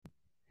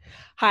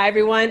Hi,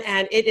 everyone.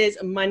 And it is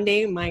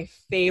Monday, my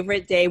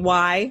favorite day.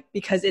 Why?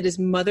 Because it is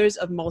Mothers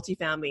of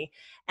Multifamily.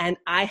 And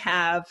I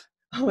have,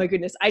 oh my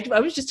goodness, I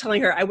was just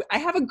telling her, I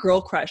have a girl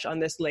crush on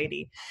this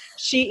lady.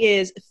 She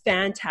is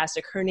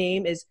fantastic. Her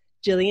name is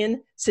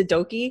Jillian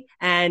Sidoki.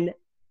 And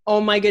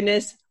oh my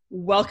goodness,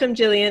 welcome,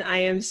 Jillian. I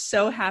am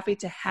so happy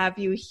to have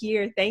you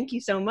here. Thank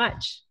you so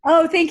much.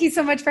 Oh, thank you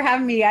so much for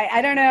having me.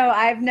 I don't know.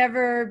 I've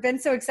never been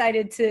so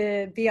excited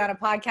to be on a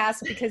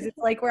podcast because it's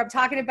like where I'm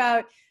talking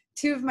about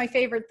two of my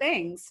favorite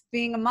things,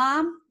 being a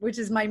mom, which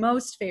is my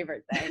most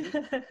favorite thing,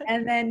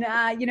 and then,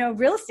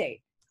 real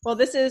estate. Well,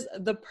 this is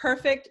the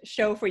perfect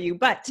show for you,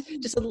 but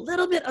just a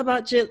little bit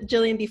about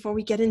Jillian before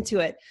we get into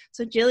it.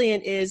 So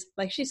Jillian is,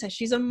 like she said,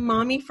 she's a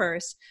mommy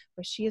first,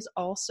 but she is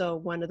also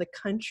one of the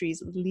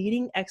country's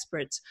leading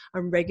experts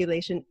on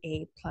Regulation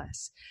A+.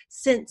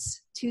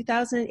 Since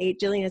 2008,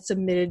 Jillian has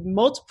submitted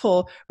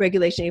multiple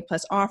Regulation A+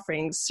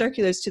 offerings,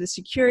 circulars to the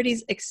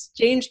Securities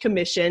Exchange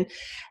Commission,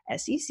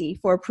 SEC,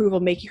 for approval,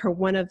 making her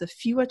one of the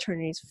few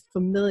attorneys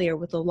familiar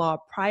with the law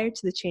prior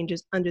to the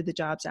changes under the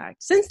Jobs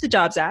Act. Since the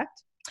Jobs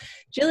Act,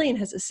 Jillian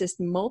has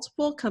assisted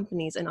multiple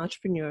companies and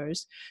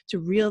entrepreneurs to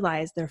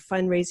realize their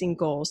fundraising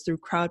goals through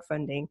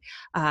crowdfunding,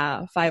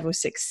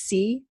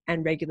 506C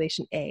and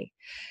Regulation A.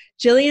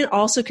 Jillian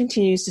also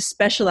continues to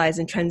specialize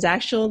in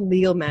transactional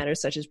legal matters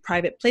such as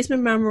private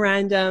placement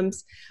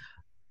memorandums.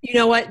 You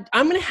know what?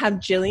 I'm going to have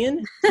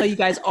Jillian tell you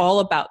guys all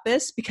about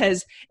this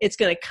because it's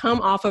going to come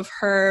out of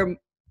her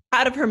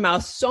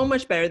mouth so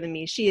much better than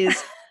me. She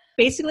is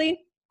basically...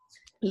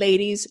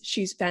 Ladies,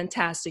 she's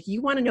fantastic.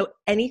 You want to know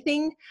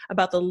anything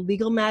about the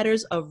legal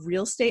matters of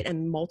real estate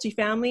and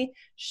multifamily?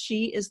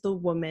 She is the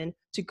woman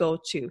to go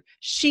to.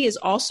 She is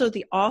also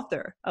the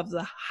author of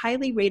the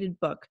highly rated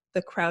book,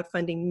 The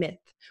Crowdfunding Myth,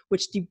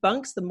 which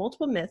debunks the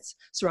multiple myths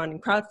surrounding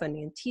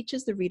crowdfunding and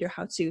teaches the reader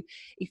how to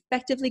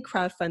effectively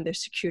crowdfund their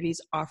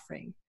securities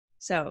offering.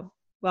 So,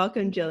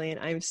 welcome, Jillian.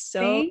 I'm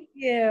Thank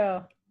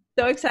you.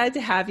 So excited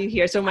to have you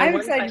here. So I'm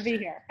excited to be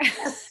here.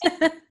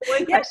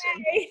 One question.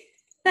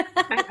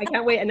 I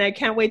can't wait, and I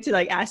can't wait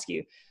to ask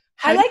you.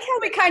 I like how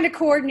we kind of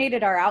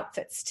coordinated our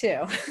outfits too.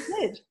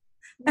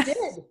 We did.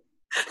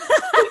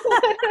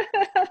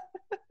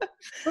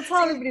 We'll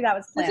tell everybody that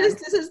was planned.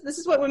 This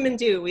is what women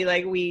do.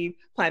 We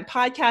plan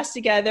podcasts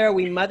together.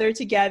 We mother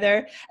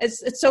together.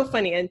 It's so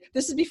funny, and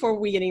this is before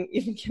we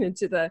even get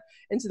into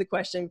the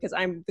question because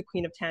I'm the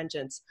queen of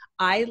tangents.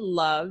 I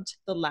loved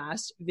the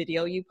last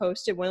video you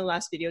posted. One of the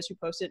last videos you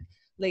posted.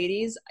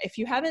 Ladies, if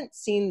you haven't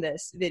seen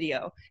this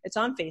video, it's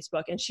on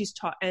Facebook, and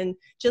and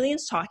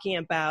Jillian's talking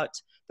about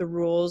the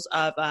rules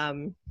of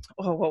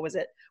what was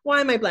it?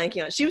 Why am I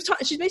blanking on it?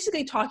 She's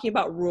basically talking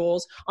about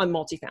rules on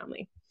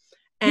multifamily.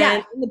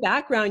 And in the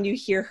background, you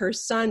hear her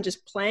son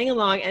just playing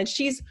along, and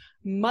she's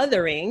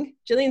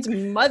Jillian's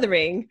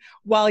mothering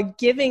while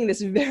giving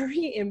this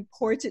very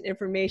important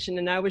information.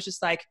 And I was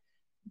just like,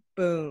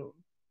 boom,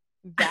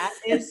 that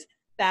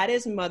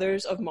is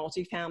Mothers of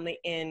Multifamily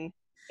in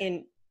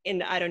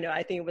I don't know,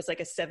 I think it was like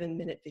a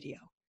 7-minute video.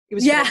 It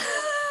was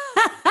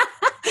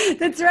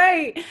That's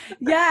right.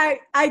 Yeah.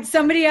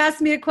 Somebody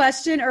asked me a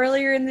question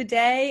earlier in the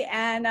day,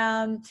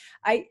 and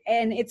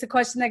it's a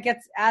question that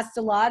gets asked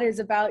a lot, is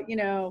about,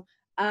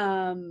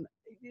 the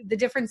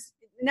difference,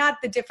 not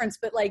the difference,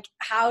 but like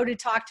how to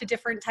talk to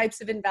different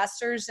types of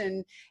investors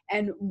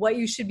and what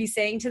you should be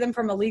saying to them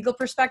from a legal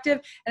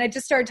perspective. And I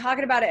just started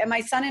talking about it. And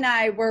my son and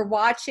I were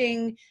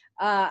watching,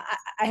 I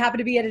happened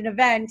to be at an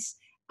event,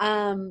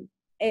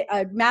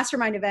 a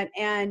mastermind event,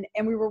 and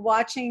we were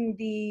watching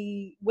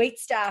the wait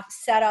staff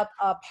set up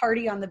a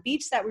party on the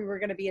beach that we were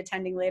going to be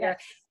attending later. Yes.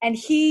 And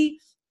he,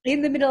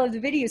 in the middle of the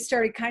video,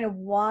 started kind of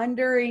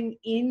wandering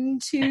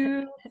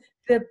into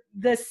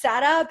the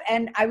setup.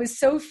 And I was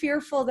so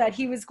fearful that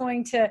he was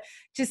going to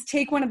just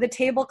take one of the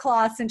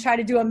tablecloths and try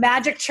to do a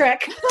magic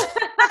trick.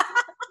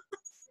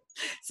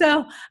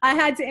 So I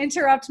had to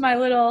interrupt my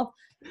little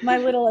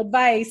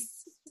advice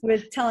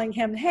with telling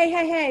him,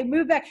 hey,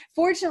 move back.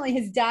 Fortunately,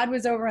 his dad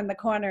was over in the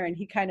corner, and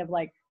he kind of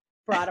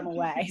brought him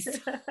away.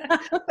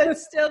 But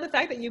still, the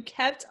fact that you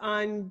kept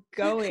on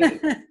going.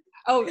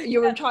 Oh,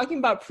 you were talking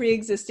about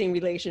pre-existing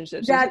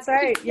relationships. That's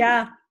right.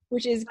 Yeah.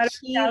 Which is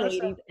key,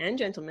 ladies and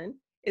gentlemen.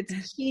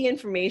 It's key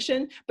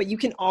information, but you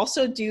can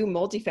also do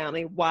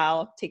multifamily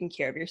while taking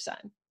care of your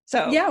son.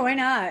 So yeah, why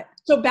not?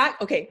 So back,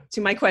 to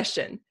my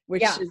question,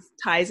 which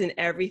ties in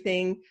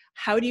everything.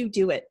 How do you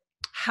do it?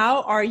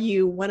 How are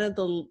you one of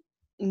the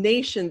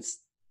nation's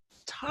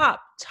top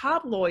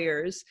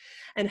lawyers,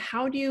 and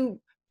how do you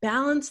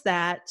balance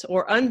that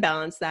or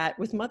unbalance that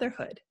with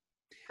motherhood?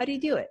 How do you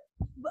do it?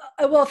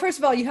 Well, first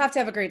of all, you have to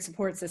have a great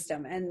support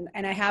system, and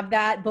I have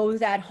that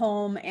both at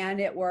home and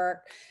at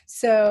work.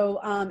 So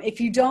if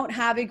you don't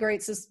have a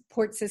great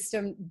support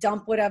system,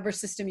 dump whatever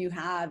system you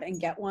have and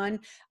get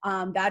one.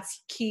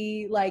 That's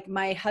key. Like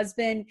my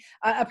husband,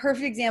 a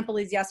perfect example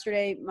is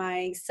yesterday,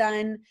 my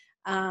son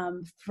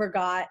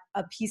forgot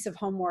a piece of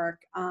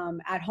homework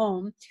at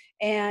home,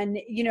 and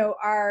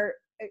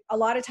a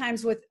lot of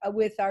times with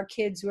our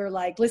kids, we're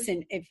like,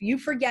 listen, if you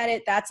forget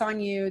it, that's on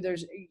you.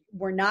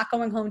 We're not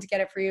going home to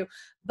get it for you.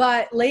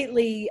 But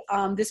lately,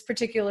 this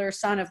particular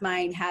son of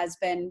mine has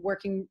been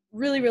working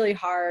really, really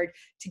hard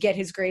to get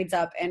his grades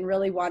up and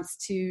really wants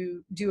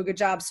to do a good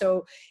job.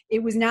 So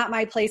it was not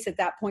my place at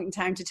that point in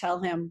time to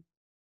tell him,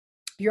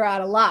 you're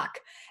out of luck.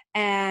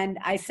 And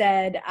I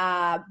said,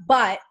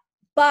 but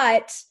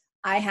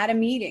I had a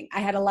meeting. I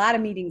had a lot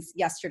of meetings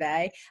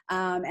yesterday,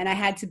 and I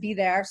had to be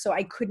there. So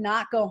I could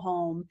not go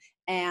home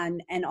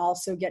and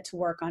also get to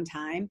work on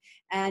time.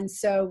 And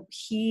so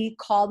he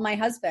called my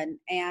husband,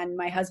 and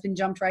my husband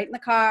jumped right in the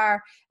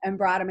car and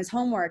brought him his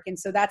homework. And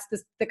so that's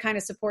the kind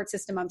of support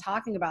system I'm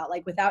talking about.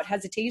 Like, without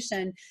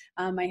hesitation,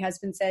 my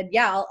husband said,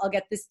 yeah, I'll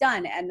get this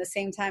done. And the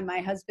same time,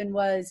 my husband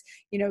was,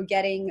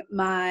 getting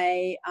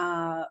my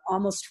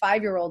almost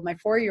 5-year-old, my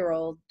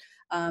 4-year-old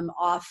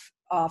off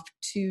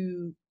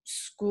to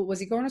school. Was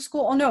he going to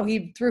school? Oh no,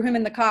 he threw him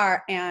in the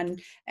car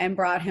and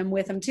brought him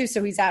with him too.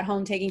 So he's at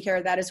home taking care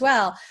of that as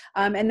well.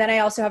 And then I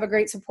also have a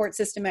great support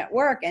system at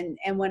work. And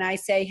when I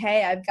say,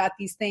 hey, I've got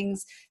these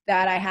things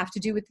that I have to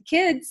do with the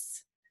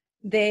kids,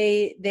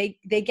 they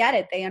get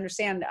it. They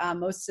understand.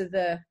 Most of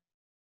the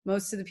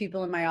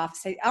people in my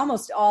office,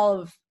 almost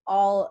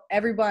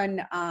everyone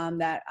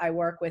that I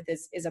work with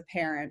is a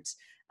parent.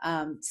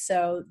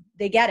 So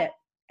they get it.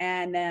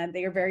 And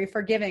they are very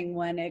forgiving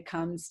when it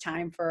comes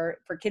time for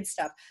kid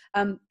stuff.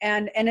 And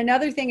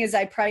another thing is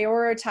I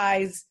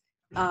prioritize,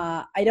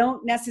 I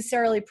don't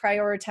necessarily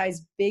prioritize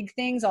big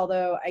things,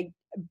 although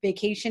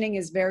vacationing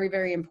is very,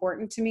 very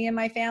important to me and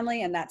my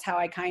family. And that's how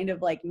I kind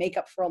of like make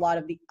up for a lot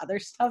of the other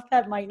stuff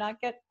that might not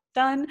get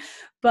done.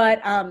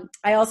 But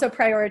I also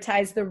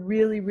prioritize the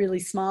really, really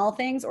small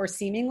things or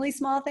seemingly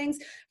small things.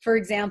 For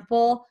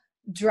example,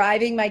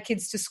 driving my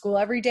kids to school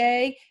every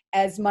day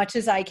as much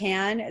as I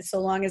can, so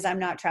long as I'm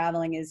not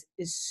traveling, is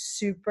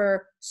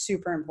super,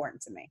 super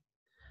important to me.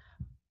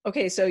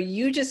 Okay, so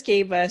you just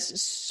gave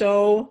us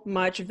so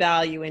much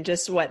value in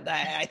just what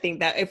I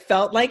think that it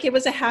felt like it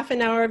was a half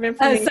an hour of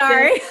information. Oh,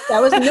 sorry. That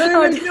was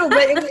no,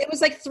 but it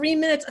was like 3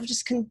 minutes of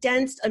just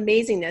condensed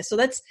amazingness. So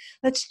let's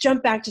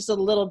jump back just a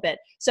little bit.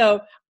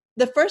 So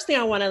the first thing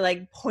I want to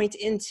like point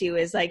into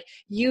is like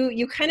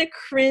you kind of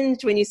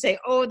cringed when you say,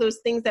 oh, those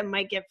things that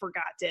might get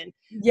forgotten.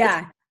 Yeah.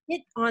 Let's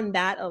hit on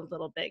that a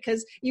little bit,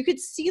 because you could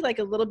see like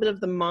a little bit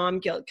of the mom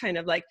guilt kind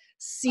of like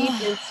seep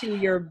into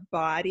your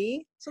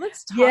body. So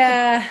let's talk.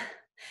 Yeah.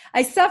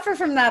 I suffer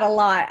from that a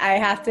lot. I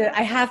have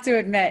to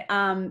admit,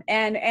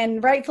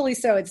 and rightfully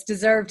so. It's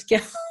deserved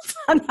guilt.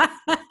 I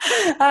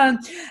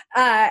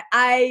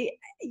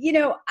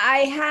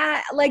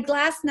had, like,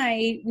 last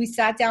night we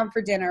sat down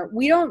for dinner.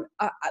 We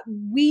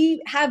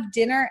have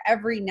dinner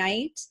every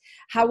night.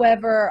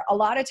 However, a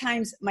lot of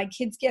times my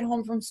kids get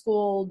home from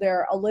school,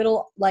 they're a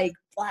little like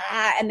blah,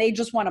 and they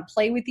just want to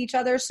play with each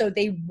other. So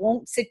they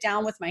won't sit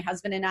down with my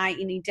husband and I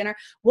and eat dinner.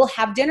 We'll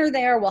have dinner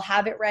there. We'll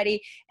have it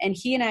ready, and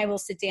he and I will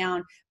sit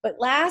down. But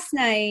last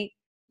night,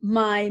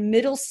 my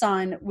middle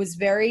son was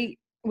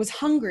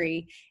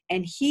hungry,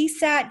 and he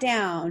sat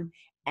down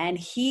and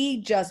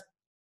he just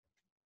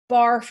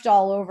barfed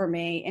all over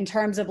me, in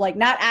terms of like,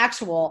 not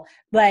actual,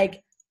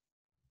 like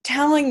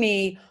telling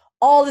me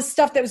all the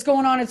stuff that was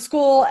going on at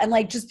school. And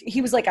like, just,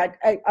 he was like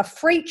a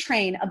freight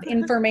train of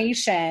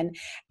information.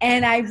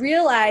 And I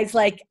realized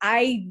like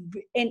I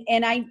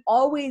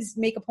always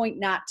make a point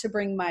not to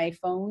bring my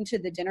phone to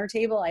the dinner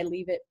table. I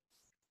leave it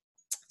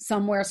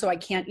somewhere so I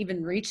can't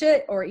even reach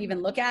it or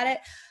even look at it.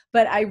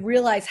 But I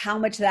realize how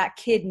much that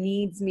kid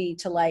needs me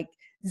to like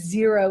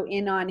zero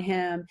in on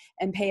him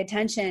and pay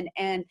attention.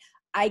 And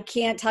I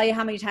can't tell you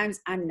how many times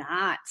I'm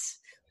not,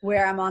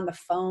 where I'm on the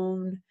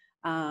phone,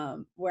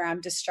 where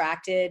I'm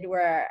distracted,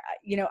 where,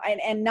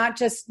 and not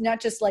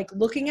just like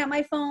looking at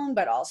my phone,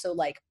 but also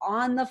like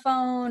on the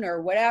phone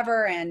or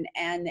whatever. And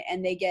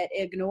they get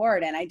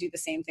ignored. And I do the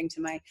same thing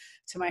to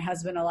my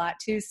husband a lot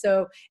too.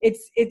 So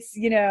it's,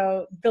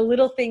 the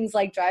little things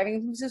like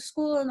driving them to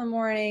school in the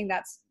morning.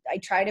 I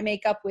try to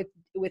make up with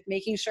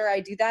making sure I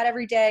do that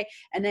every day.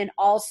 And then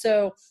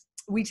also,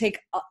 we take,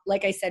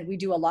 like I said, we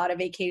do a lot of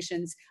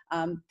vacations.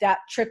 That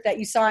trip that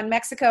you saw in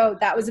Mexico,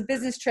 that was a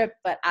business trip,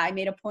 but I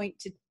made a point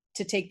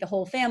to take the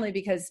whole family,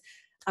 because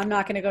I'm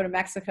not going to go to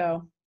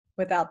Mexico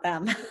without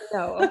them.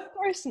 No, of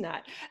course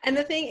not. And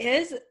the thing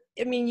is,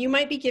 I mean, you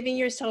might be giving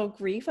yourself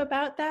grief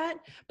about that,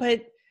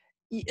 but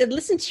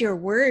listen to your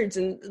words.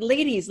 And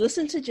ladies,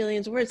 listen to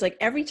Jillian's words. Like,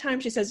 every time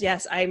she says,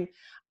 yes, I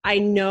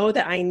know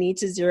that I need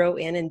to zero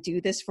in and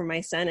do this for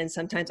my son, and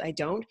sometimes I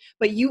don't,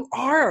 but you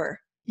are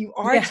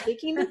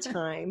taking the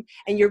time,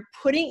 and you're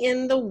putting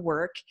in the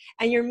work,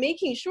 and you're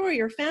making sure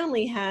your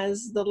family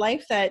has the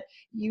life that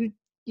you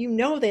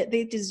know that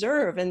they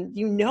deserve. And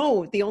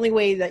the only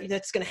way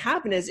that's going to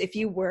happen is if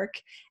you work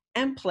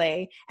and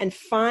play and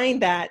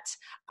find that,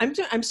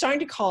 I'm starting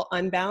to call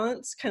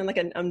unbalance kind of like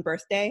an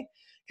unbirthday.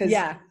 Because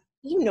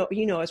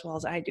you know as well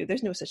as I do,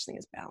 there's no such thing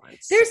as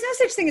balance. There's no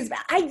such thing as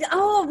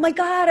oh my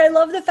God, I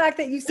love the fact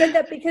that you said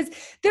that, because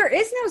there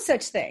is no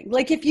such thing.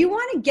 Like, if you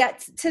want to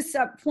get to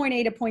point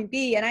A to point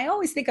B, and I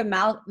always think of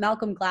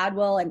Malcolm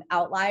Gladwell and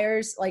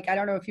Outliers. Like, I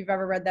don't know if you've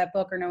ever read that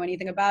book or know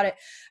anything about it,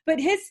 but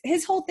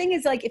his whole thing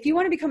is like, if you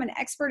want to become an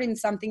expert in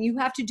something, you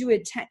have to do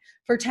it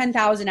for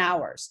 10,000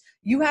 hours.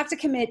 You have to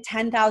commit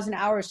 10,000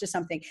 hours to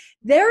something.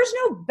 There's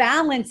no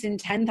balance in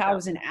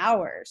 10,000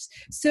 hours.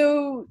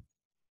 So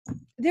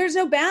there's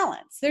no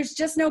balance. There's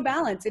just no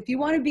balance. If you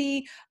want to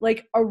be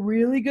like a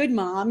really good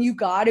mom, you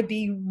got to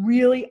be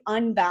really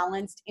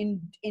unbalanced in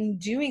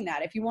doing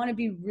that. If you want to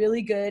be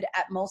really good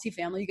at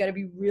multifamily, you got to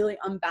be really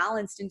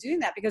unbalanced in doing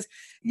that, because,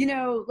 you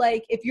know,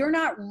 like, if you're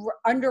not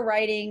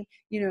underwriting,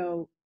 you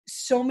know,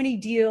 so many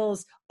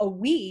deals a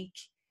week,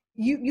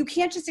 you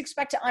can't just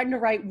expect to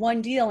underwrite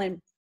one deal and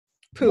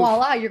poof,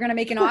 voila, you're going to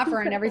make an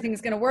offer and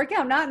everything's going to work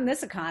out. Not in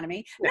this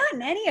economy, not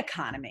in any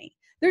economy.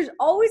 There's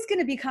always going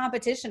to be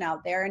competition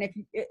out there. And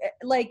if,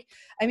 like,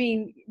 I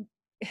mean,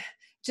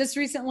 just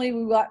recently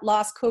we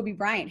lost Kobe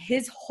Bryant.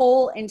 His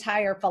whole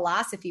entire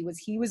philosophy was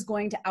he was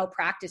going to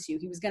outpractice you.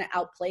 He was going to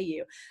outplay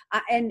you.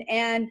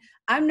 And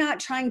I'm not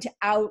trying to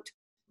out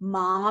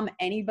mom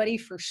anybody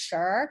for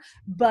sure,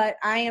 but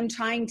I am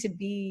trying to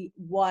be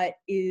what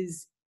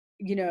is,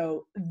 you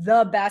know,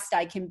 the best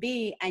I can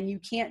be. And you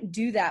can't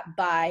do that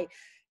by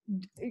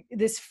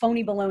this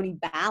phony baloney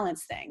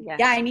balance thing. Yes.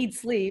 Yeah, I need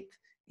sleep.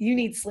 You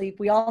need sleep.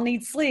 We all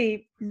need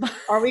sleep.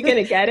 Are we going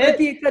to get it?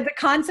 The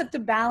concept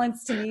of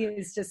balance to me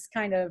is just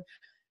kind of,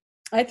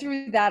 I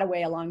threw that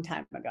away a long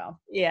time ago.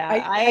 Yeah.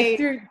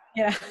 I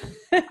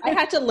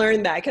had to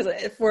learn that, because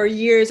for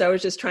years I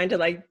was just trying to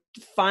like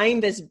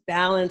find this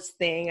balance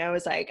thing. I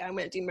was like, I'm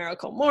going to do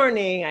Miracle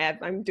Morning.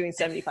 I'm doing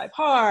 75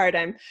 hard.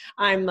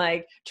 I'm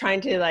like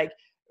trying to like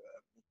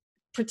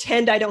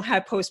pretend I don't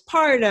have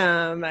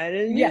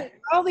postpartum.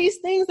 All these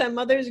things that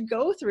mothers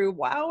go through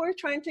while we're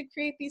trying to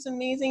create these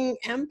amazing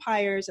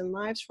empires and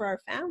lives for our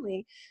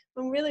family.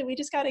 When really we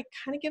just got to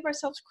kind of give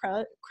ourselves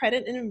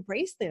credit and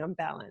embrace the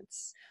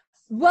imbalance.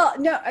 Well,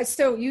 no.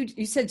 So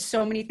you said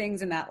so many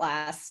things in that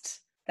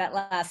last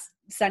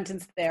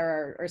sentence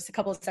there, or a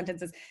couple of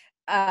sentences.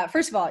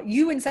 First of all,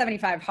 you and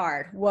 75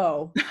 hard.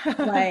 Whoa.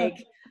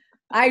 Like,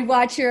 I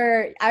watch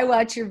your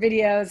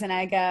videos and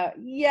I go,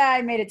 yeah,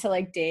 I made it to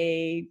like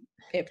day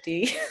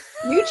 50.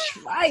 You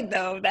tried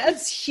though.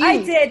 That's huge. I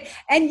did.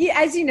 And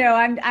as you know,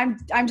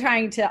 I'm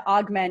trying to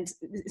augment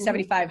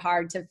 75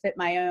 hard to fit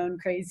my own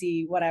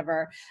crazy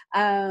whatever.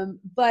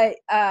 But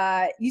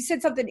you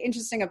said something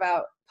interesting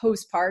about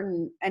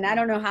postpartum, and I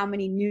don't know how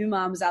many new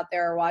moms out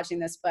there are watching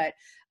this, but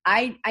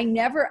I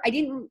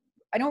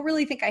don't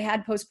really think I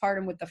had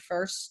postpartum with the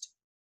first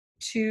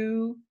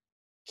two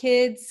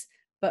kids,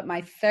 but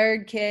my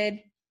third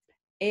kid,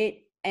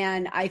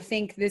 and I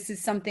think this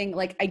is something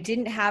like, I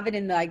didn't have it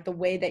in the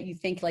way that you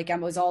think, like I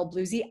was all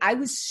bluesy. I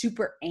was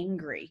super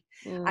angry.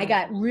 I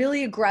got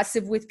really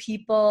aggressive with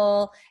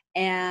people,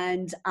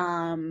 and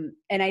I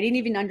didn't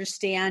even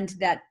understand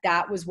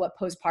that was what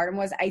postpartum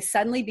was. I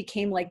suddenly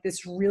became like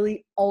this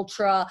really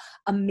ultra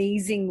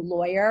amazing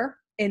lawyer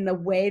in the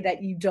way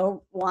that you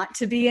don't want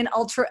to be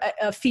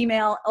a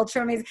female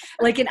ultra amazing.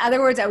 Like, in other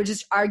words, I would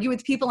just argue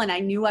with people and I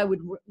knew I would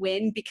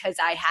win because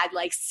I had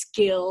like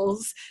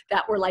skills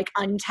that were like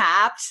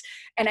untapped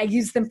and I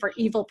used them for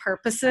evil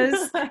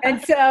purposes. And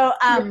so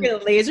you're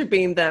gonna laser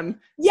beam them.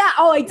 Yeah.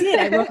 Oh, I did.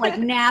 I wrote like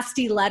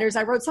nasty letters.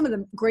 I wrote some of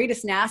the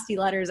greatest nasty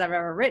letters I've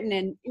ever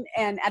written.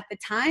 And at the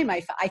time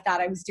I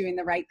thought I was doing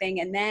the right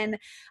thing. And then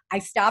I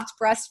stopped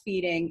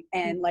breastfeeding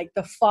and like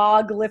the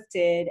fog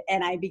lifted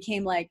and I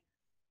became like,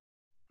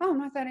 oh, I'm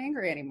not that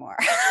angry anymore.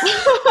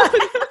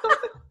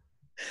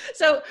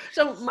 So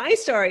my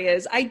story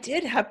is I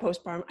did have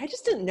postpartum. I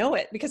just didn't know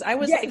it because I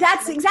was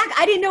that's exactly.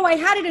 I didn't know I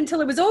had it until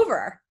it was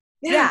over.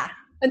 Yeah.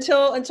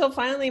 Until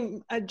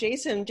finally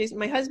Jason,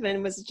 my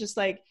husband, was just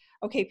like,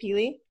 okay,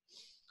 Peely,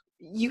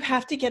 you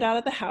have to get out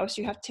of the house.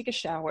 You have to take a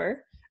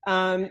shower.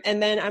 And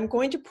then I'm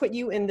going to put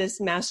you in this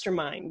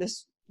mastermind,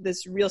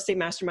 this real estate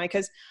mastermind,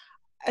 because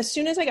as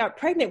soon as I got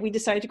pregnant, we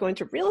decided to go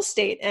into real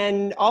estate,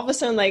 and all of a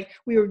sudden, like,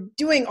 we were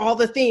doing all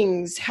the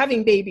things,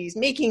 having babies,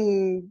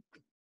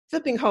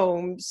 flipping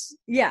homes,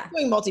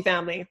 doing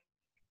multifamily.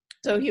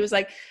 So he was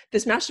like,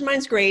 this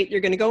mastermind's great.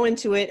 You're going to go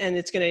into it and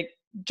it's going to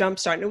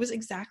jumpstart. And it was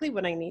exactly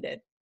what I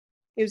needed.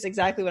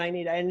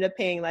 I ended up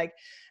paying like,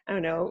 I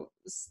don't know,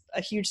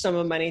 a huge sum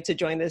of money to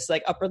join this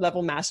like upper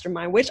level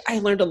mastermind, which I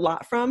learned a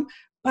lot from.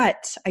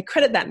 But I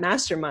credit that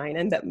mastermind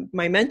and that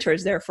my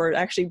mentors there for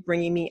actually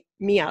bringing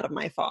me out of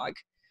my fog.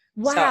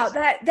 Wow,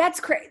 so,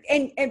 that's crazy.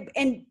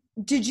 And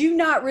did you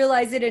not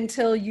realize it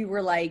until you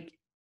were like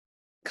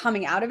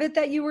coming out of it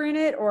that you were in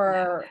it,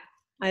 or?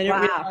 I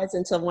didn't realize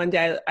until one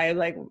day I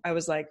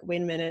was like,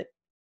 wait a minute,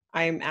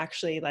 I'm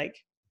actually like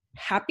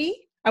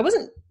happy. I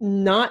wasn't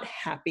not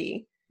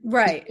happy.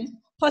 Right.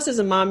 Plus, as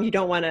a mom, you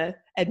don't want to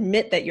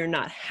admit that you're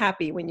not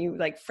happy when you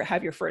like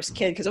have your first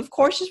kid, because of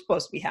course you're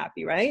supposed to be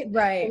happy, right?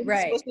 Right.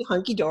 You're supposed to be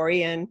hunky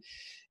dory, and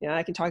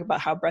I can talk about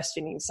how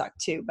breastfeeding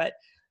sucked too, but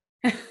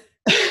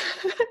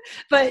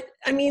But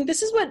I mean,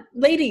 this is what,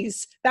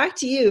 ladies, back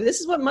to you. This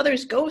is what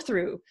mothers go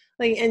through.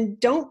 Like, and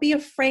don't be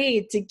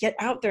afraid to get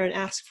out there and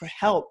ask for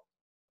help.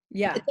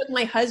 Yeah. It took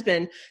my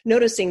husband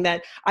noticing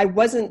that I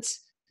wasn't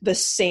the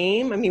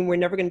same. I mean, we're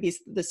never going to be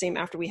the same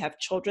after we have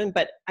children,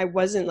 but I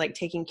wasn't like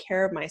taking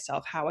care of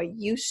myself how I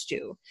used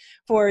to.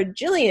 For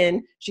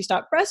Jillian, she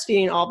stopped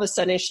breastfeeding. All of a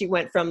sudden she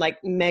went from like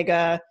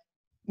mega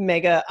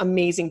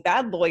amazing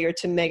bad lawyer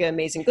to mega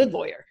amazing good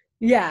lawyer.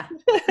 Yeah.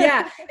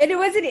 Yeah. And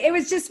it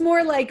was just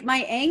more like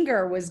my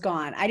anger was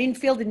gone. I didn't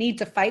feel the need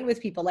to fight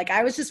with people. Like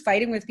I was just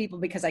fighting with people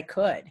because I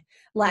could,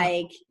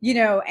 like, you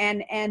know,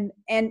 and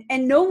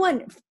no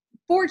one,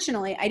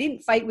 fortunately, I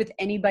didn't fight with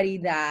anybody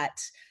that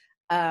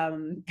I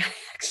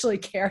actually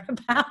cared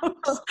about.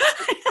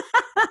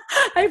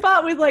 I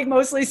fought with like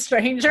mostly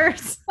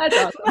strangers. That's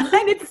awesome.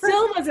 And it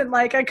still wasn't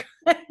like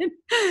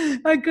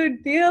a good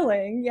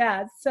feeling.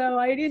 Yeah. So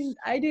I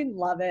didn't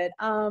love it.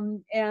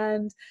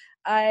 And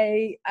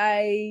I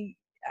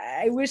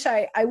wish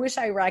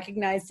I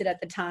recognized it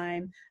at the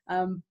time.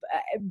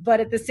 But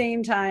at the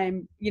same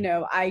time, you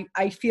know,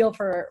 I feel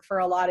for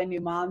a lot of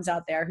new moms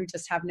out there who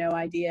just have no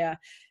idea,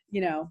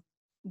 you know,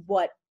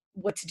 what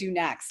to do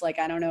next. Like,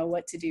 I don't know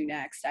what to do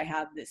next. I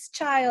have this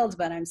child,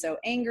 but I'm so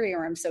angry,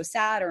 or I'm so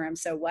sad, or I'm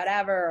so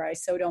whatever, or I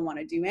so don't want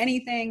to do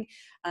anything.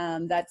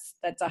 That's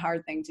a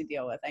hard thing to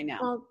deal with. I know.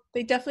 Well,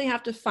 they definitely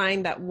have to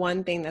find that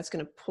one thing that's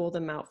going to pull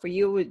them out. For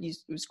you, it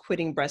was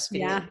quitting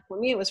breastfeeding. Yeah. For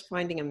me, it was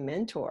finding a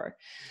mentor.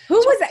 Who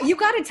was that? You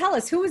got to tell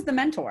us, who was the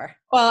mentor?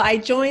 Well, I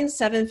joined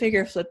Seven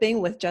Figure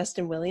Flipping with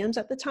Justin Williams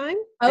at the time.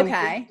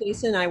 Okay. And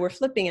Jason and I were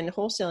flipping and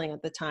wholesaling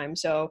at the time.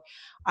 So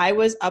I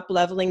was up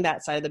leveling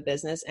that side of the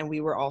business, and we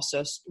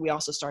also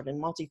started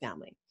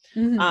multifamily.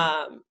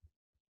 Mm-hmm.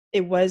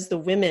 It was the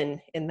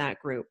women in that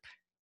group.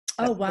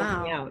 Oh,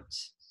 wow. Out.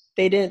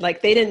 They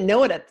didn't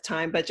know it at the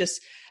time, but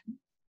just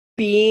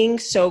being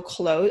so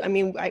close. I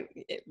mean,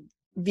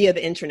 via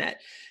the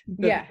internet,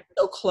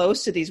 so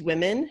close to these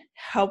women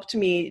helped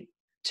me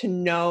to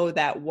know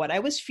that what I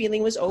was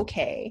feeling was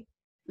okay,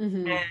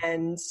 mm-hmm.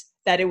 and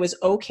that it was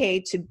okay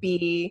to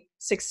be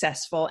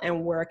successful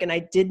and work. And I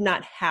did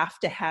not have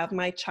to have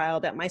my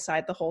child at my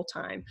side the whole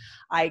time.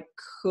 I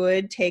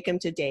could take him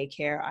to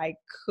daycare. I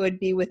could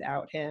be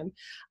without him.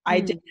 I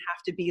didn't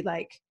have to be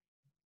like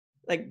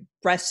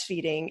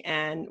breastfeeding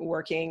and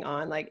working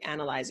on like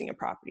analyzing a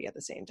property at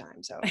the same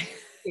time. So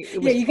it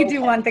was you could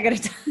do one thing at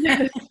a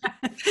time.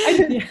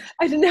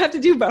 I didn't have to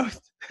do both.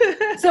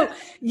 So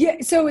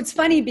it's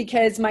funny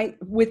because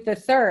with the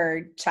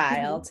third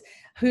child,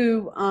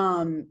 who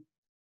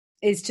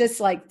is just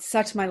like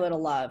such my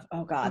little love.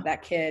 Oh God,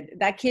 that kid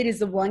is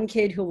the one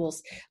kid who will,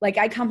 like,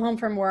 I come home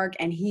from work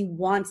and he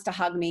wants to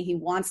hug me. He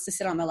wants to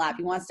sit on my lap.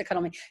 He wants to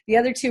cuddle me. The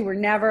other two were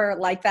never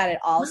like that at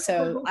all.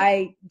 So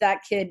that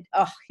kid,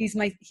 he's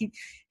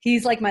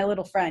like my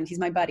little friend. He's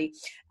my buddy.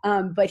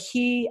 But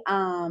he,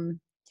 at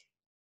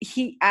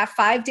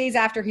 5 days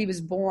after he was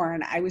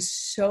born, I was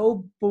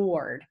so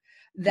bored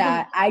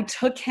that I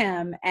took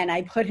him and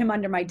I put him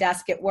under my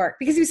desk at work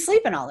because he was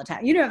sleeping all the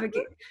time. You know,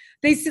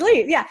 they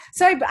sleep. Yeah.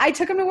 So I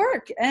took him to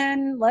work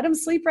and let him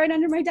sleep right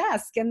under my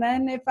desk. And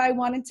then if I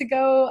wanted to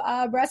go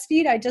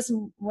breastfeed, I just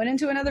went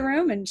into another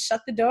room and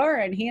shut the door,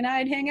 and he and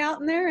I'd hang out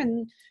in there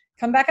and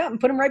come back out and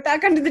put him right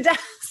back under the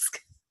desk.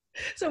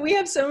 So we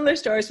have similar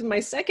stories with my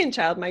second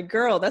child, my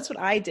girl. That's what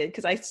I did,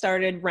 because I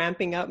started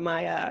ramping up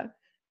my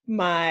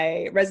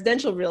my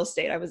residential real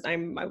estate. I was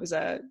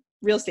a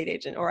real estate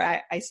agent, or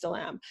I still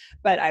am,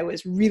 but I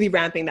was really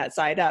ramping that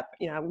side up.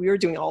 You know, we were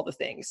doing all the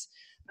things.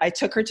 I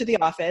took her to the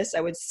office.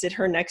 I would sit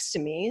her next to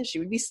me and she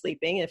would be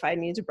sleeping. And if I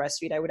needed to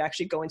breastfeed, I would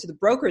actually go into the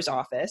broker's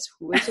office,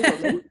 who is a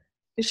woman.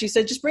 And she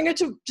said, just bring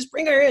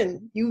her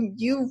in.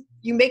 You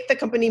make the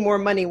company more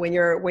money when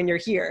you're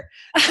here.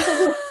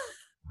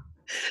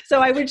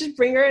 So I would just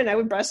bring her and I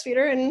would breastfeed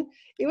her, and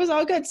it was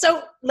all good.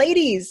 So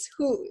ladies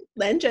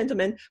and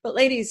gentlemen, but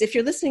ladies, if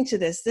you're listening to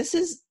this,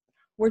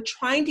 we're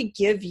trying to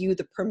give you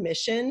the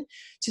permission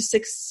to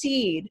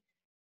succeed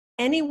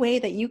any way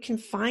that you can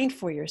find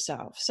for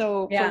yourself.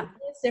 So for me,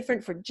 it's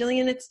different. For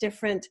Jillian, it's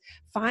different.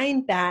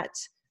 Find that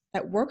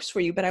works for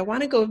you. But I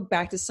want to go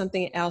back to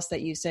something else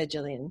that you said,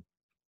 Jillian,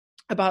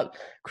 about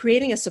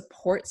creating a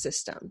support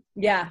system.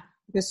 Yeah.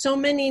 Because so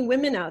many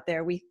women out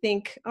there, we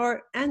think,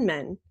 and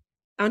men,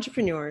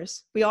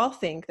 entrepreneurs, we all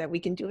think that we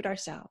can do it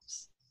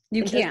ourselves.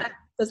 You can't.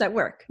 Does that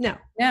work? No.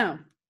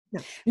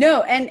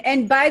 No.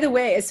 And by the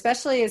way,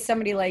 especially as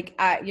somebody like,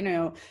 I'm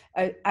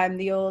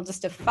the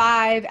oldest of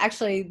 5.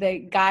 Actually, the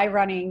guy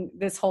running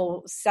this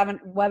whole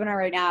 7 webinar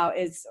right now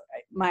is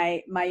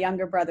my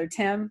younger brother,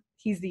 Tim.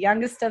 He's the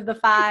youngest of the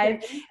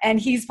 5, and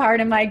he's part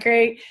of my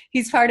great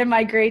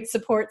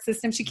support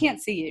system. She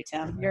can't see you,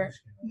 Tim.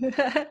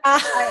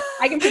 I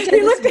can pretend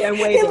to see. I'm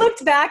waving. He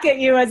looked back at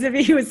you as if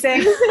he was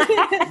saying,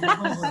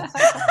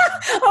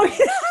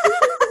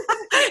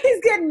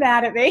 he's getting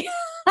mad at me.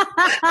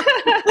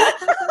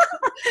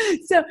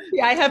 So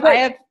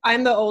yeah,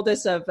 I'm the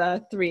oldest of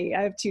 3.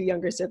 I have 2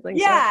 younger siblings.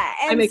 Yeah.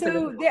 So And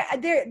so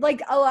they're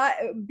like a lot,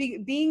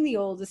 being the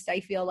oldest, I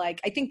feel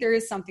like, I think there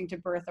is something to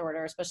birth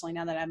order, especially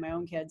now that I have my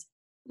own kids.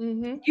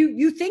 Mm-hmm.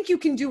 You think you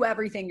can do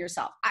everything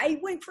yourself. I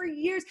went for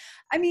years.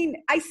 I mean,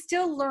 I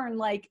still learn,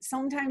 like,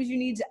 sometimes you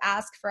need to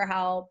ask for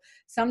help.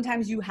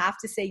 Sometimes you have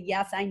to say,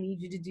 yes, I need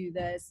you to do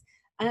this.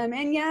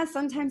 And yeah,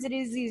 sometimes it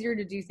is easier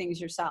to do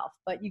things yourself,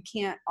 but you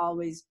can't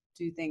always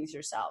do things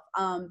yourself.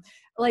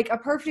 Like a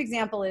perfect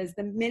example is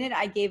the minute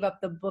I gave up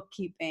the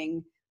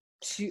bookkeeping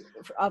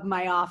of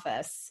my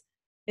office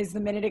is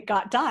the minute it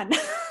got done.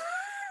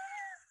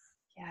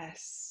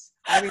 Yes.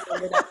 I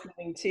remember that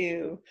feeling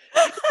too.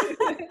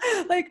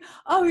 Like,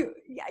 oh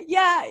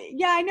yeah,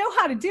 I know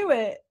how to do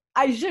it.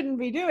 I shouldn't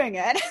be doing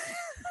it.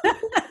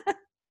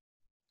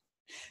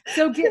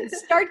 So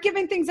start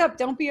giving things up.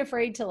 Don't be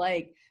afraid to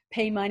like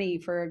pay money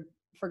for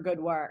good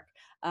work.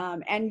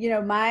 And you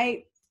know,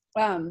 my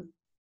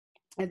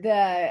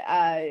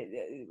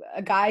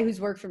a guy who's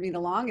worked for me the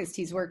longest,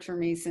 he's worked for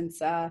me since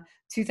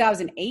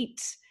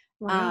 2008.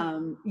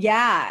 Wow.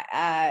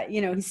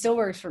 You know, he still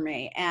works for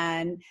me,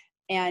 and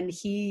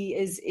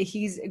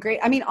he's great.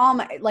 I mean,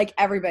 like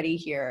everybody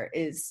here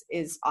is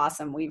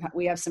awesome.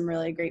 We have some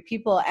really great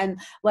people, and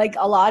like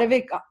a lot of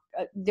it,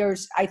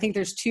 I think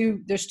there's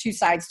two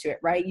sides to it,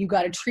 right? You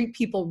got to treat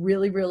people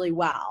really, really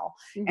well,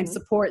 mm-hmm. and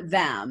support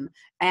them,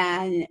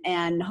 and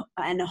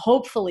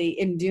hopefully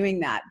in doing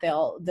that,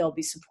 they'll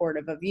be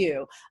supportive of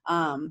you.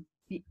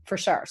 For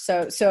sure.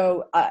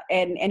 So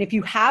and if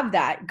you have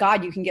that,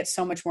 God, you can get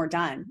so much more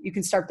done. You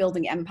can start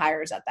building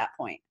empires at that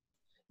point.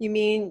 You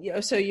mean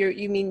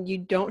you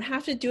don't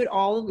have to do it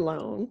all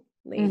alone,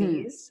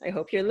 ladies. Mm-hmm. I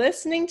hope you're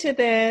listening to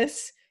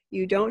this.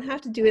 You don't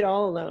have to do it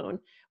all alone.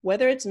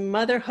 Whether it's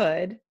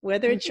motherhood,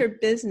 whether it's your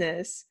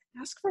business,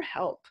 ask for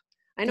help.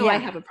 I know I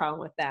have a problem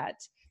with that.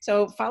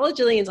 So follow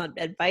Jillian's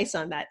advice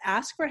on that.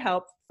 Ask for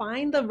help.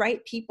 Find the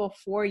right people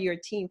for your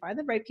team. Find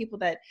the right people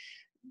that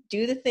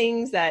do the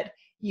things that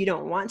you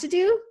don't want to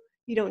do,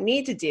 you don't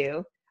need to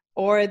do,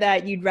 or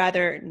that you'd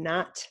rather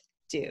not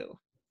do.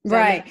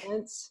 Right.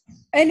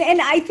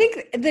 And I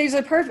think there's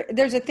a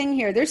thing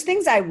here. There's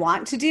things I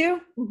want to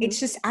do. Mm-hmm. It's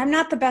just, I'm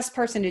not the best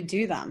person to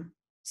do them.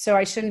 So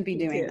I shouldn't be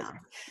doing them.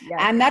 Yes.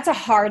 And that's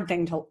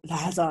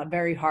a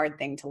very hard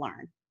thing to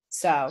learn.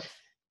 So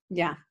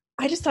yeah.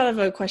 I just thought of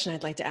a question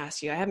I'd like to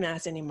ask you. I haven't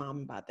asked any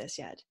mom about this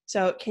yet.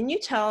 So can you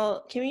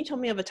tell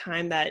me of a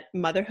time that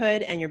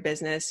motherhood and your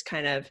business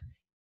kind of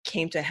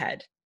came to a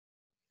head?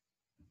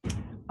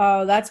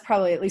 Oh, that's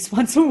probably at least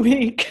once a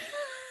week.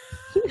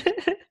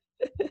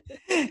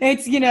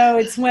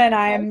 It's when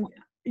I'm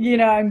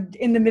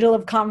in the middle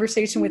of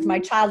conversation with my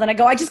child and I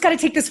go, I just got to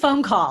take this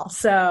phone call.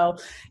 So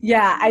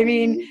yeah, I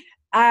mean,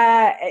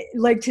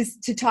 like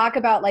to talk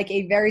about like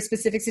a very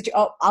specific situation.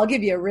 Oh, I'll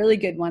give you a really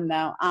good one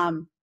though.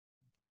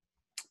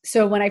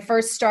 So when I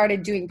first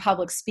started doing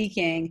public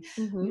speaking,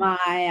 mm-hmm.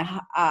 my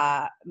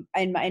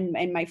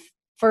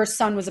first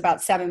son was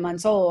about 7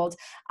 months old,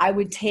 I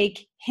would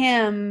take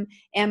him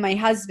and my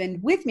husband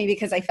with me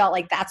because I felt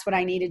like that's what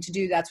I needed to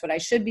do. That's what I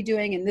should be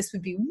doing. And this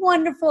would be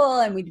wonderful.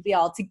 And we'd be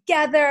all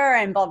together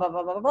and blah, blah,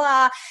 blah, blah,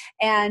 blah.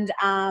 And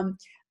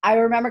I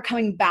remember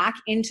coming back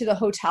into the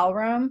hotel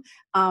room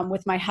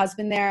with my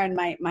husband there and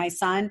my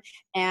son,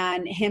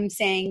 and him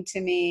saying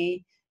to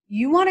me,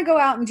 you want to go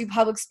out and do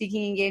public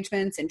speaking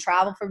engagements and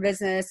travel for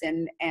business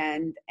and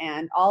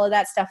all of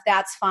that stuff,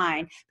 that's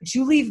fine. But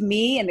you leave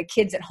me and the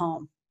kids at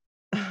home.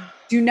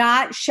 Do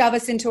not shove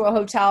us into a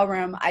hotel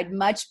room. I'd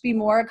much be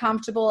more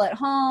comfortable at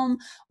home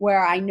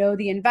where I know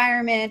the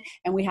environment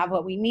and we have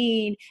what we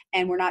need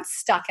and we're not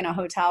stuck in a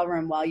hotel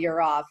room while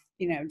you're off,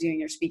 doing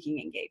your speaking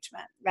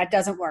engagement. That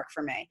doesn't work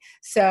for me.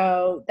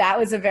 So that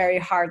was a very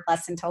hard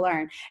lesson to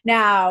learn.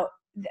 Now,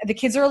 the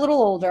kids are a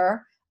little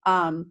older.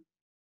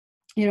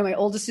 My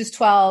oldest is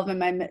 12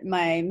 and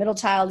my middle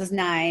child is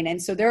 9. And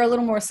so they're a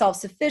little more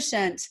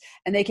self-sufficient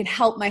and they can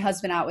help my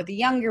husband out with the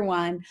younger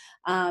one.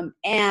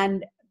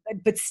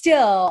 But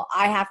still,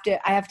 I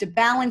have to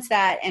balance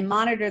that and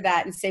monitor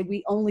that and say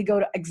we only go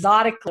to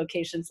exotic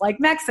locations like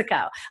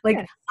Mexico. Like,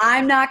 yes.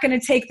 I'm not going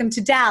to take them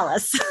to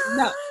Dallas.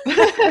 No.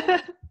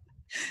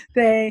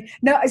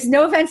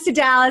 No offense to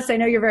Dallas. I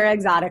know you're very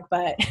exotic,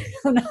 but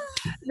no,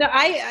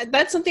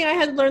 that's something I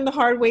had to learn the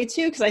hard way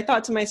too. Because I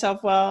thought to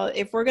myself, well,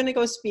 if we're going to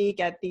go speak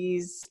at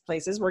these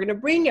places, we're going to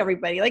bring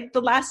everybody. Like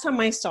the last time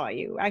I saw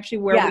you, actually,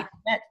 where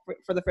we met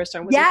for the first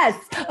time. Was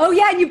Oh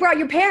yeah, and you brought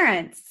your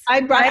parents.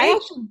 I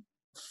actually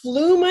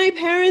flew my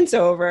parents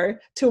over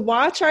to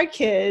watch our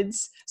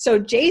kids so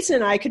Jason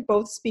and I could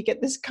both speak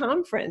at this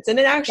conference. And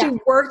it actually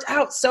worked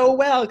out so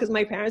well because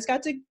my parents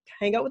got to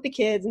hang out with the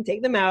kids and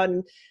take them out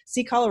and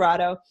see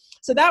Colorado.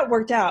 So that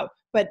worked out.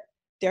 But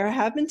there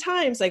have been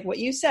times like what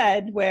you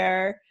said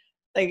where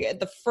like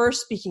the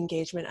first speaking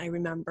engagement, I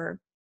remember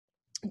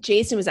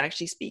Jason was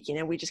actually speaking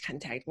and we just kind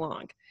of tagged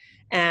along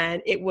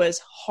and it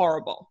was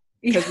horrible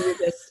because we were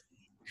just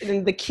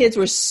And the kids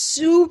were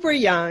super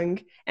young,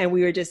 and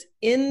we were just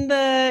in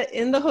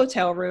the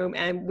hotel room,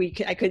 and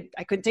I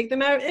couldn't take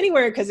them out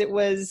anywhere because it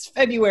was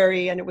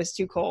February and it was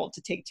too cold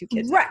to take two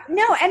kids Right. out.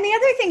 No, and the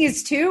other thing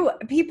is too,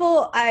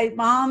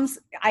 moms,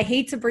 I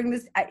hate to bring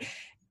this,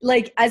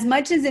 like, as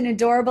much as an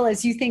adorable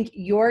as you think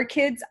your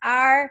kids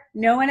are,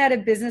 no one at a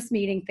business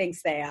meeting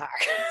thinks they are.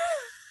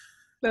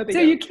 No, they So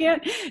don't. you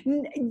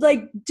can't,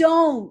 like,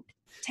 don't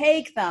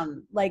take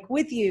them, like,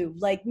 with you.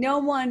 Like, no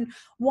one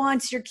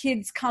wants your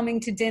kids coming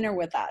to dinner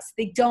with us.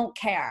 They don't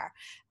care.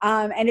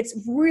 And it's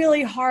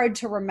really hard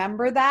to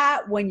remember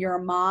that when you're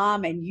a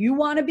mom and you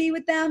want to be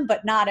with them,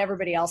 but not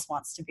everybody else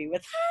wants to be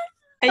with them.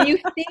 And you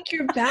think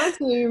you're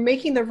balancing, you're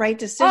making the right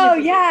decision. Oh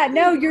yeah,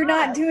 no, you're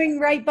not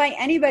doing right by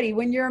anybody.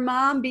 When you're a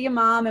mom, be a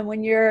mom, and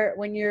when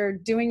you're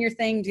doing your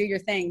thing, do your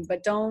thing.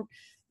 But don't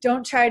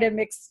try to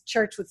mix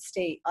church with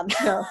state on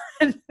that.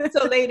 No.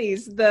 So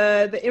ladies,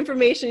 the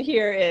information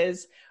here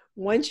is,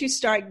 once you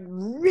start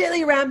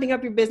really ramping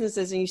up your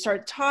businesses and you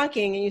start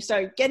talking and you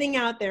start getting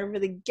out there,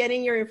 really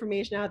getting your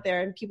information out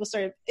there, and people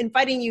start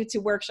inviting you to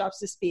workshops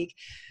to speak,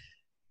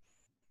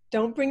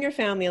 don't bring your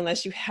family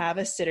unless you have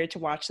a sitter to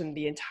watch them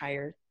the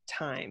entire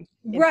time.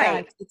 In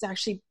fact, it's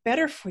actually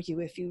better for you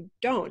if you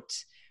don't.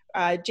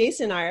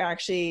 Jason and I are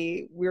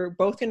we're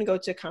both going to go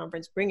to a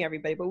conference, bring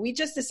everybody, but we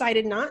just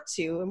decided not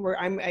to.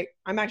 And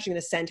I'm actually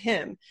going to send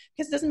him,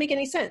 because it doesn't make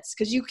any sense,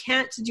 because you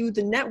can't do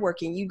the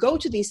networking. You go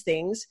to these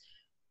things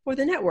for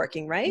the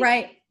networking, right?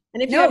 Right.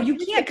 And if you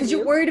can't, because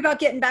you're worried about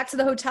getting back to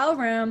the hotel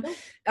room,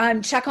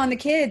 check on the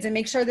kids and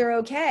make sure they're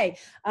okay.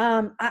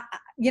 Most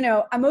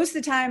of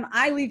the time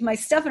I leave my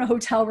stuff in a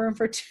hotel room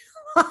for too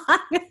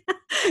long.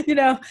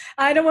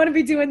 I don't want to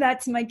be doing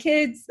that to my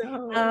kids.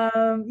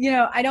 No.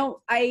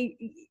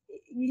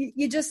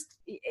 You just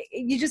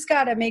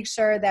got to make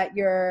sure that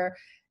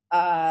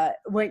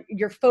when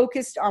you're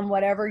focused on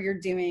whatever you're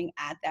doing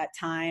at that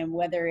time,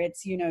 whether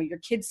it's, your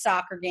kid's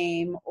soccer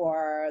game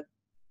or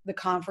the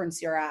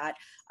conference you're at.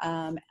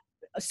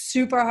 A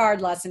super hard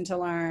lesson to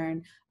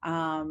learn,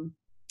 and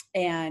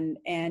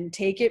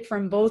take it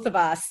from both of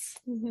us.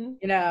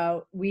 Mm-hmm.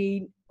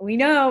 We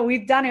know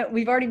we've done it.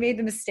 We've already made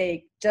the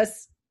mistake.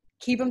 Just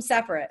keep them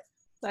separate.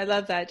 I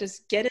love that.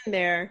 Just get in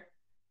there,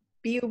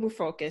 be uber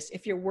focused.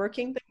 If you're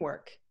working, then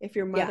work. If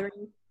you're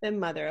mothering, then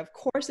mother. Of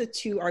course, the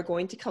two are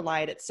going to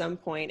collide at some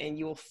point, and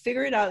you will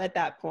figure it out at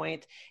that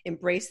point.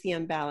 Embrace the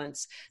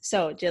imbalance.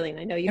 So, Jillian,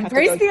 I know you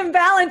embrace have to the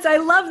imbalance. I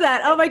love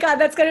that. Oh my God,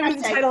 that's going to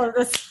be the title of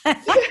this.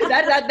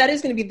 that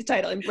is going to be the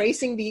title.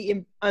 Embracing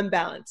the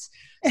imbalance.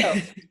 So,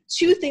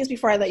 two things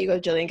before I let you go,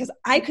 Jillian, because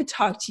I could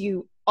talk to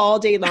you all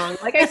day long.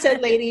 Like I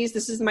said, ladies,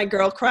 this is my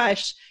girl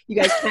crush. You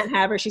guys can't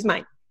have her. She's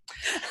mine.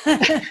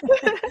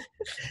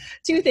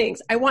 Two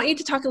things. I want you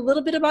to talk a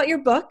little bit about your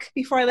book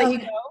before I let you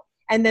go,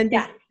 and then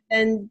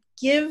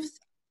give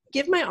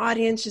my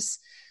audience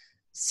just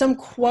some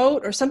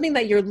quote or something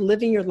that you're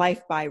living your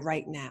life by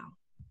right now.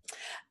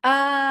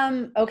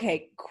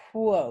 Okay,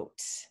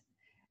 quote.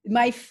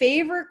 My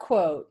favorite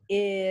quote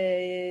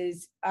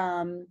is,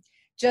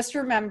 just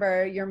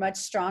remember you're much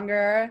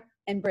stronger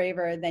and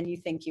braver than you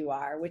think you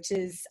are, which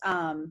is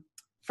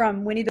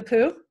from Winnie the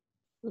Pooh.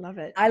 Love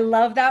it. I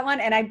love that one.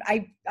 And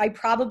I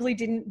probably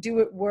didn't do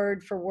it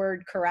word for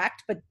word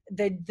correct, but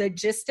the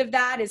gist of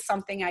that is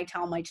something I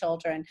tell my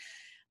children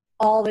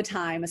all the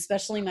time,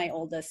 especially my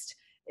oldest.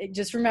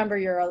 Just remember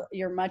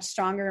you're much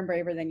stronger and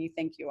braver than you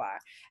think you are.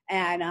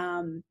 And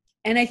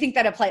I think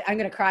that applies. I'm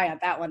going to cry at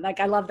that one. Like,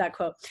 I love that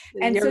quote.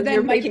 And so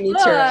then my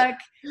book,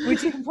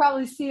 which you can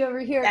probably see over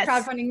here, yes.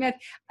 Crowdfunding Myth,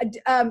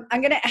 I'm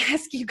going to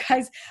ask you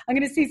guys, I'm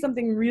going to say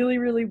something really,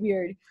 really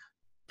weird.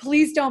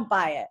 Please don't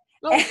buy it.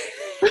 Oh.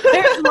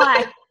 Here's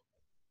why.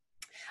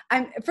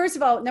 First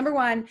of all, number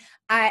one,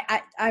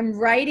 I'm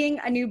writing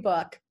a new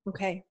book.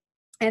 Okay.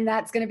 And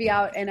that's going to be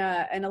out in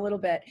a little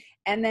bit.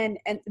 And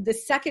the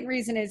second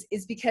reason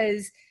is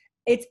because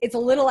it's a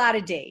little out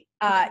of date.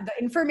 The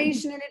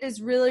information in it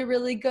is really,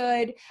 really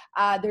good.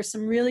 There's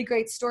some really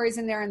great stories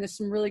in there, and there's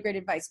some really great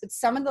advice. But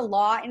some of the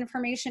law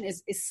information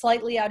is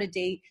slightly out of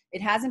date.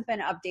 It hasn't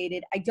been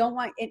updated. I don't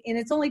want, and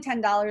it's only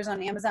 $10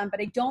 on Amazon,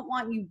 but I don't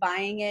want you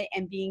buying it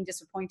and being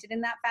disappointed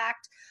in that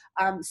fact.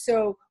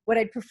 So what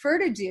I'd prefer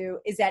to do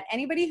is that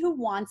anybody who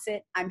wants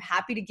it, I'm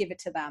happy to give it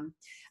to them.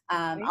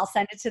 I'll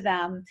send it to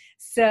them.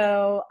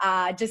 So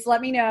just let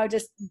me know.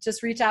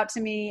 Just reach out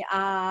to me.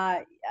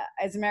 As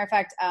a matter of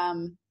fact,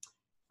 I'm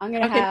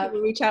going to have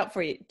people reach out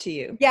to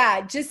you.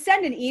 Yeah. Just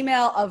send an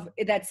email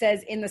that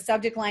says in the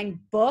subject line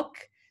book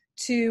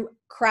to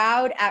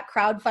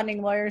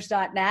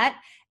crowd@crowdfundinglawyers.net.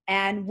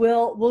 And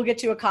we'll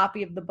get you a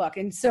copy of the book.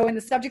 And so in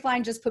the subject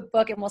line, just put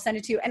book and we'll send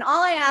it to you. And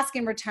all I ask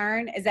in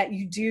return is that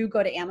you do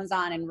go to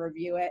Amazon and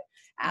review it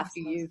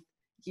after you've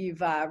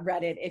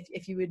read it.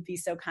 If you would be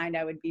so kind,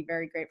 I would be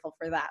very grateful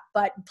for that.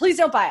 But please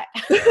don't buy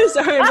it.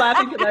 Sorry, I'm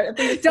laughing.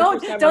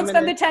 Don't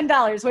spend the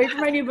 $10. Wait for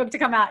my new book to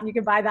come out and you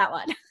can buy that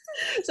one.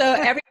 So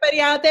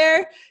everybody out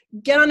there,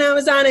 get on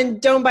Amazon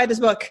and don't buy this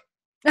book.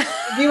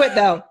 Review it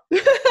though.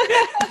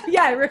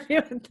 Yeah,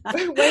 review it.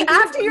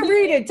 After you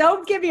read it,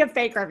 don't give me a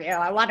fake review.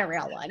 I want a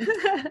real one.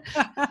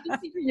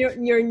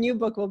 Your new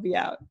book will be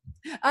out.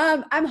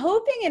 I'm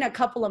hoping in a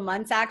couple of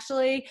months,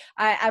 actually.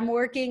 I'm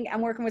working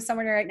with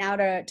someone right now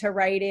to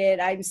write it.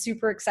 I'm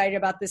super excited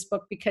about this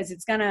book because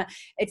it's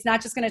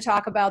not just gonna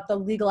talk about the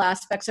legal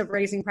aspects of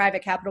raising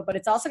private capital, but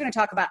it's also gonna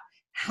talk about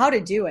how to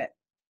do it.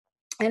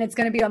 And it's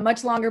going to be a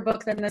much longer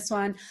book than this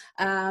one.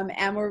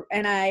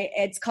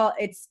 It's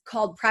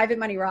called Private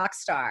Money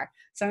Rockstar.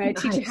 So I'm going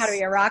to teach you how to be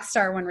a rock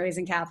star when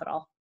raising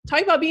capital.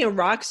 Talk about being a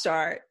rock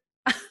star.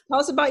 Tell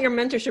us about your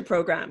mentorship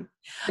program.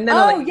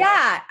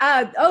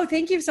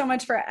 Thank you so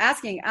much for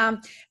asking.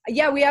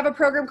 We have a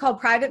program called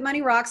Private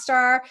Money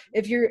Rockstar.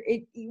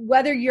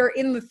 Whether you're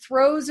in the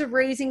throes of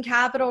raising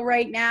capital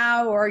right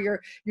now, or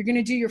you're going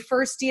to do your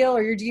first deal,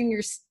 or you're doing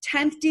your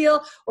 10th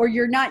deal, or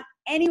you're not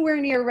anywhere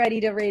near ready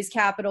to raise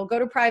capital, go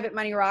to Private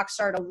Money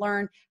Rockstar to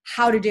learn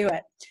how to do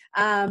it.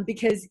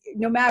 Because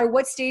no matter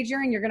what stage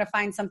you're in, you're going to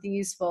find something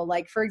useful.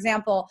 Like, for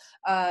example,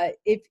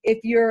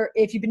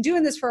 if you've been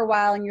doing this for a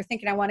while and you're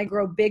thinking, I want to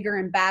grow bigger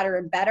and badder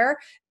and better,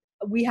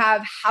 we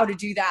have how to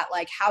do that,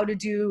 like how to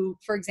do,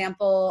 for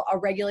example, a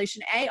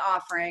Regulation A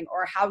offering,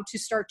 or how to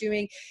start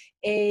doing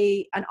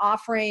an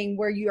offering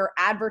where you're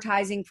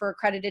advertising for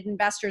accredited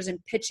investors and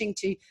pitching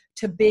to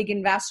big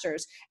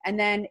investors. And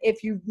then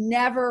if you've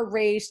never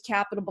raised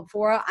capital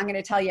before, I'm going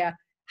to tell you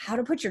how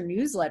to put your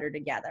newsletter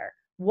together.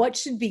 What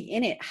should be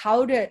in it?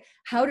 How to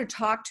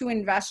talk to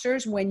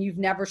investors when you've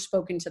never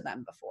spoken to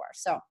them before.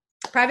 So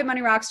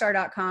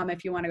privatemoneyrockstar.com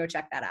if you want to go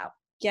check that out.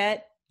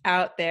 Get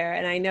out there.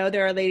 And I know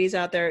there are ladies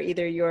out there,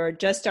 either you're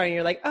just starting,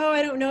 you're like, oh,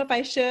 I don't know if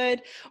I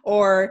should,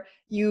 or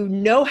you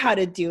know how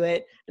to do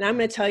it. And I'm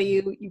going to tell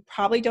you, you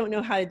probably don't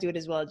know how to do it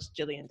as well as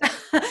Jillian does.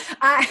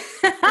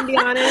 To be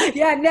honest.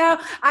 Yeah, no,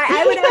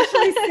 I would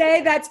actually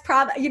say that's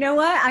probably, you know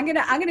what? I'm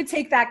going to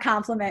take that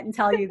compliment and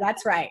tell you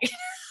that's right.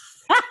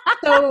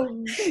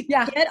 So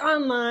yeah, get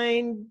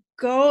online,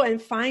 go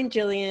and find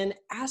Jillian,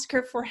 ask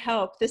her for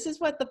help. This is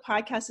what the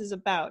podcast is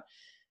about.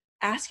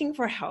 Asking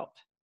for help.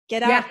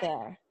 Get out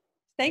there.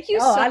 Thank you.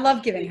 I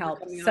love giving help.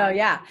 So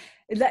yeah,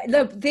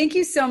 thank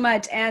you so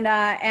much. And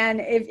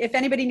if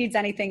anybody needs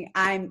anything,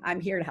 I'm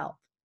here to help.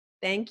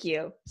 Thank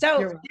you.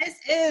 So this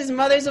is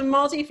Mothers of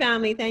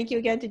Multifamily. Thank you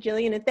again to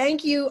Jillian, and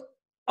thank you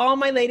all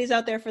my ladies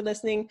out there for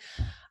listening.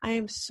 I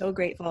am so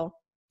grateful.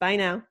 Bye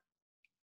now.